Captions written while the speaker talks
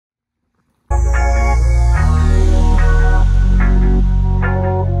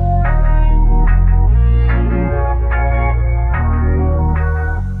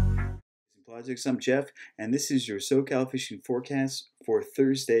Politics. I'm Jeff, and this is your SoCal fishing forecast for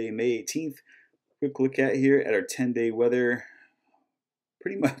Thursday, May 18th. Quick look at here at our 10-day weather.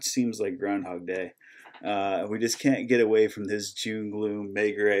 Pretty much seems like Groundhog Day. We just can't get away from this June gloom,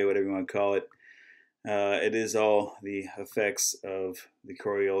 May gray, whatever you want to call it. It is all the effects of the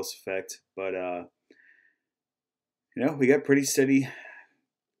Coriolis effect, but we got pretty steady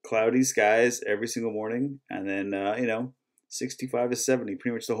cloudy skies every single morning, and then 65 to 70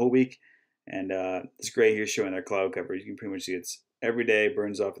 pretty much the whole week. And this gray here showing our cloud cover. You can pretty much see it's every day,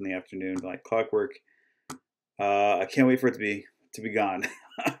 burns off in the afternoon like clockwork. I can't wait for it to be gone.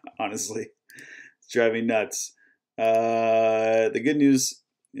 Honestly, it's driving me nuts. The good news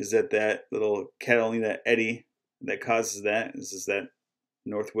is that little Catalina eddy that causes that is that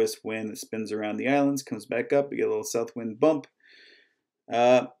northwest wind that spins around the islands, comes back up. We get a little south wind bump.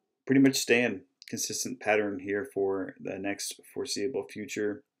 Pretty much staying consistent pattern here for the next foreseeable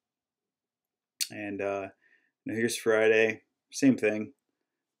future. And here's Friday, same thing.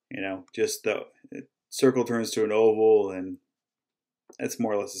 Just the circle turns to an oval, and it's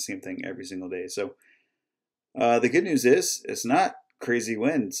more or less the same thing every single day. So the good news is it's not crazy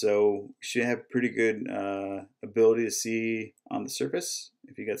wind, so you should have pretty good ability to see on the surface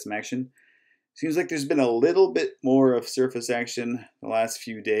if you got some action. Seems like there's been a little bit more of surface action the last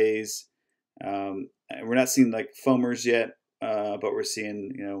few days. We're not seeing like foamers yet, but we're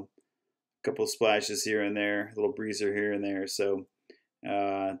seeing a couple of splashes here and there, a little breezer here and there. So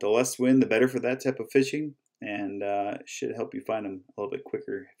the less wind, the better for that type of fishing, and should help you find them a little bit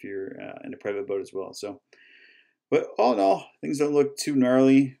quicker if you're in a private boat as well. So, but all in all, things don't look too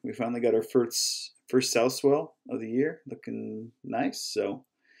gnarly. We finally got our first south swell of the year, looking nice. So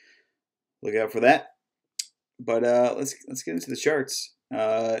look out for that. But let's get into the charts.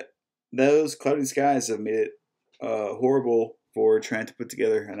 Those cloudy skies have made it horrible for trying to put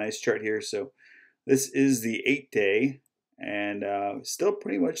together a nice chart here. So this is the 8-day, and still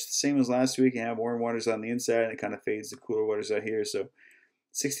pretty much the same as last week. You have warm waters on the inside, and it kind of fades the cooler waters out here. So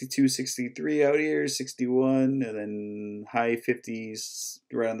 62, 63 out here, 61, and then high 50s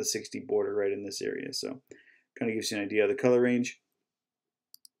around the 60 border right in this area. So kind of gives you an idea of the color range.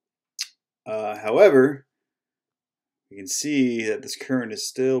 However, you can see that this current is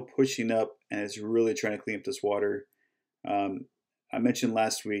still pushing up, and it's really trying to clean up this water. I mentioned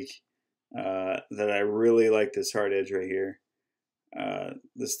last week that I really like this hard edge right here.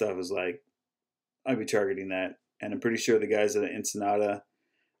 This stuff is like, I'd be targeting that. And I'm pretty sure the guys at Ensenada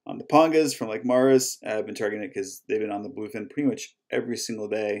on the Pongas from Lake Maris have been targeting it because they've been on the bluefin pretty much every single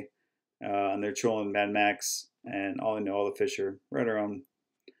day. And they're trolling Mad Max, and all I know, all the fish are right around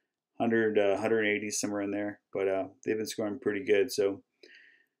 100, 180, somewhere in there. But they've been scoring pretty good. So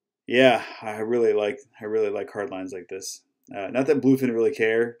yeah, I really like hard lines like this. Not that bluefin really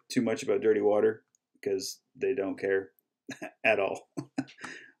care too much about dirty water, because they don't care at all.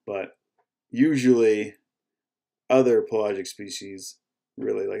 But usually other pelagic species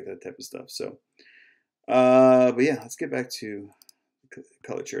really like that type of stuff. So, but yeah, let's get back to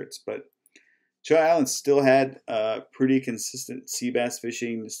color charts. But Chow Islands still had pretty consistent sea bass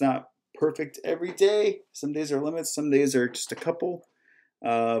fishing. It's not perfect every day. Some days are limits, some days are just a couple.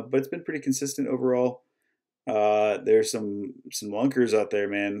 But it's been pretty consistent overall. There's some lunkers out there,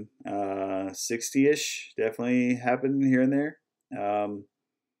 man. 60-ish definitely happen here and there.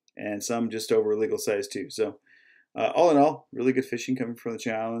 And some just over legal size too. So all in all, really good fishing coming from the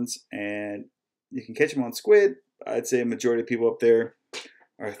Chow Islands, and you can catch them on squid. I'd say a majority of people up there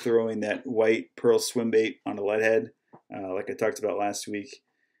are throwing that white pearl swim bait on a lead head, like I talked about last week.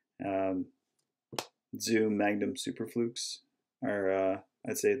 Zoom, Magnum, Super Flukes are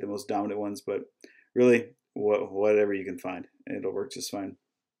I'd say the most dominant ones, but really whatever you can find, it'll work just fine.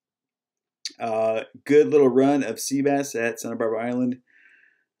 Good little run of sea bass at Santa Barbara Island.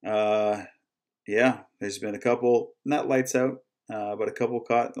 Yeah, there's been a couple, not lights out, but a couple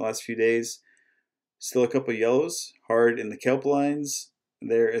caught in the last few days. Still a couple yellows, hard in the kelp lines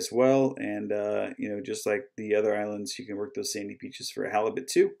there as well. And, just like the other islands, you can work those sandy beaches for a halibut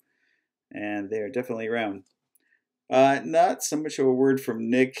too. And they are definitely around. Not so much of a word from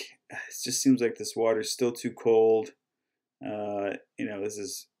Nick. It just seems like this water's still too cold. We're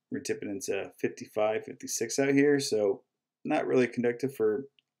tipping into 55, 56 out here. So not really conducive for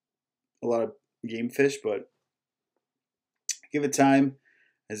a lot of game fish, but give it time.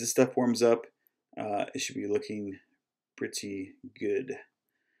 As this stuff warms up, it should be looking pretty good.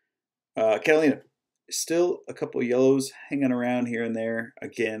 Catalina, still a couple yellows hanging around here and there.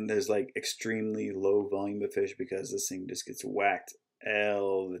 Again, there's like extremely low volume of fish because this thing just gets whacked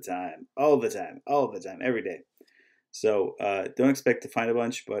all the time, every day. So don't expect to find a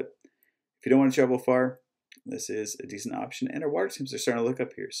bunch, but if you don't want to travel far, this is a decent option. And our water temps are starting to look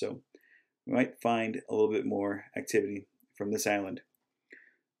up here, so we might find a little bit more activity from this island.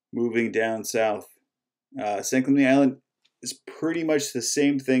 Moving down south, San Clemente Island is pretty much the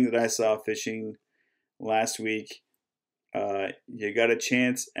same thing that I saw fishing last week. You got a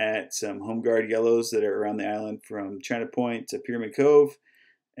chance at some home guard yellows that are around the island from China Point to Pyramid Cove,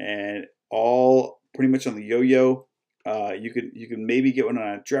 and all pretty much on the yo-yo. You could maybe get one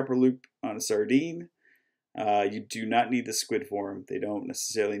on a dropper loop on a sardine. You do not need the squid form. They don't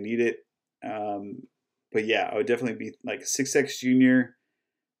necessarily need it. But yeah, I would definitely be like 6X Junior.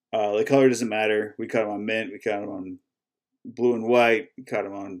 The color doesn't matter. We caught them on mint. We caught them on blue and white. We caught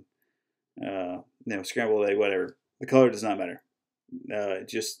them on scrambled egg, whatever. The color does not matter.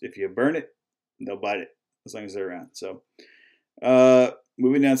 Just if you burn it, they'll bite it as long as they're around. So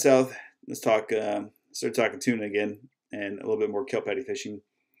moving down south, let's start talking tuna again and a little bit more kelp patty fishing.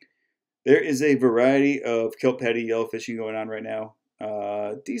 There is a variety of kelp patty yellow fishing going on right now.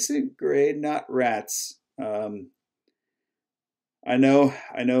 Decent grade, not rats. I know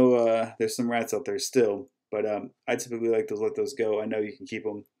there's some rats out there still, but I typically like to let those go. I know you can keep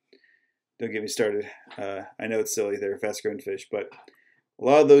them. Don't get me started. I know it's silly. They're fast-growing fish, but a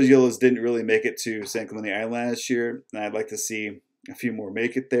lot of those yellows didn't really make it to San Clemente Island last year, and I'd like to see a few more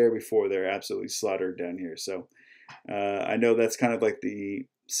make it there before they're absolutely slaughtered down here. So I know that's kind of like the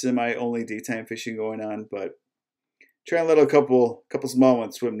semi-only daytime fishing going on, but try and let a couple small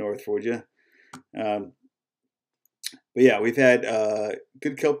ones swim north for you. But yeah, we've had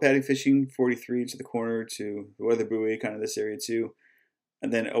good kelp patty fishing, 43 to the corner to the weather buoy, kind of this area too.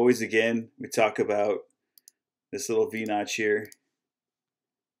 And then always again, we talk about this little V-notch here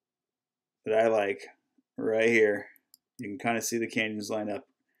that I like right here. You can kind of see the canyons line up.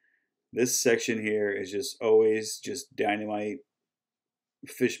 This section here is just always just dynamite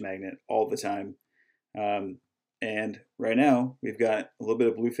fish magnet all the time. And right now, we've got a little bit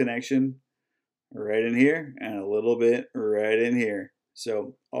of bluefin action right in here and a little bit right in here.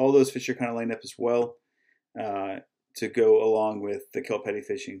 So all those fish are kind of lined up as well to go along with the kelp patty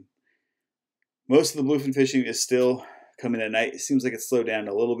fishing. Most of the bluefin fishing is still coming at night. It seems like it's slowed down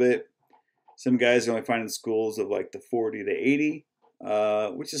a little bit. Some guys are only finding schools of like the 40 to 80,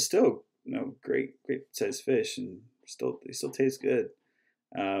 which is still great size fish, and they still taste good.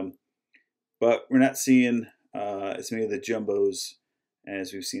 But we're not seeing as many of the jumbos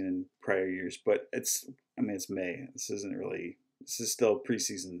as we've seen in prior years. But it's May. This is still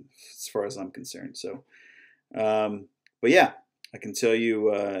preseason as far as I'm concerned. So, but yeah, I can tell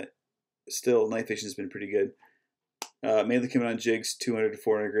you, still night fishing has been pretty good. Mainly coming on jigs, 200 to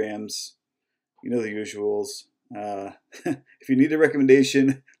 400 grams. You know the usuals. If you need a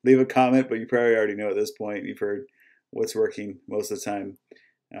recommendation, leave a comment, but you probably already know at this point. You've heard what's working most of the time.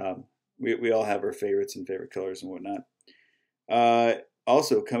 We all have our favorites and favorite colors and whatnot.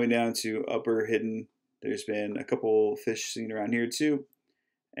 Also, coming down to Upper Hidden, there's been a couple fish seen around here too.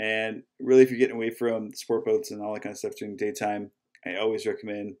 And really, if you're getting away from sport boats and all that kind of stuff during the daytime, I always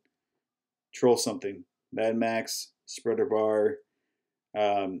recommend troll something. Mad Max, spreader bar.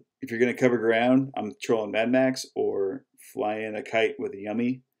 If you're going to cover ground, I'm trolling Mad Max or flying a kite with a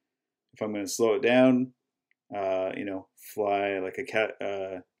Yummy. If I'm going to slow it down, fly like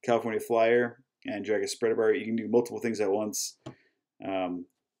a California Flyer and drag a spreader bar. You can do multiple things at once.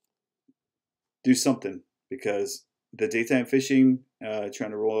 Do something, because the daytime fishing,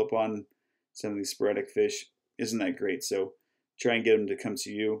 trying to roll up on some of these sporadic fish isn't that great. So try and get them to come to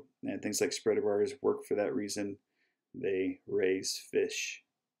you. And things like spreader bars work for that reason. They raise fish.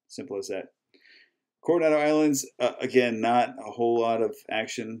 Simple as that. Coronado Islands, again, not a whole lot of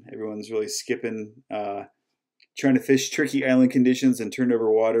action. Everyone's really skipping, trying to fish tricky island conditions and turned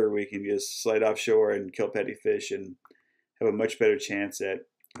over water where you can just slide offshore and kelp patty fish and have a much better chance at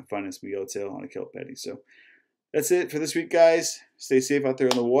finding some yellowtail on a kelp patty. So that's it for this week, guys. Stay safe out there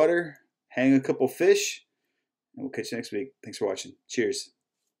on the water. Hang a couple fish, and we'll catch you next week. Thanks for watching. Cheers.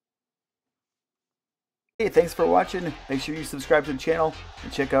 Hey, thanks for watching. Make sure you subscribe to the channel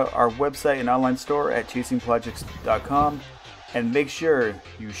and check out our website and online store at chasingprojects.com. And make sure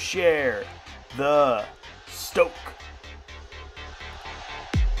you share the stoke.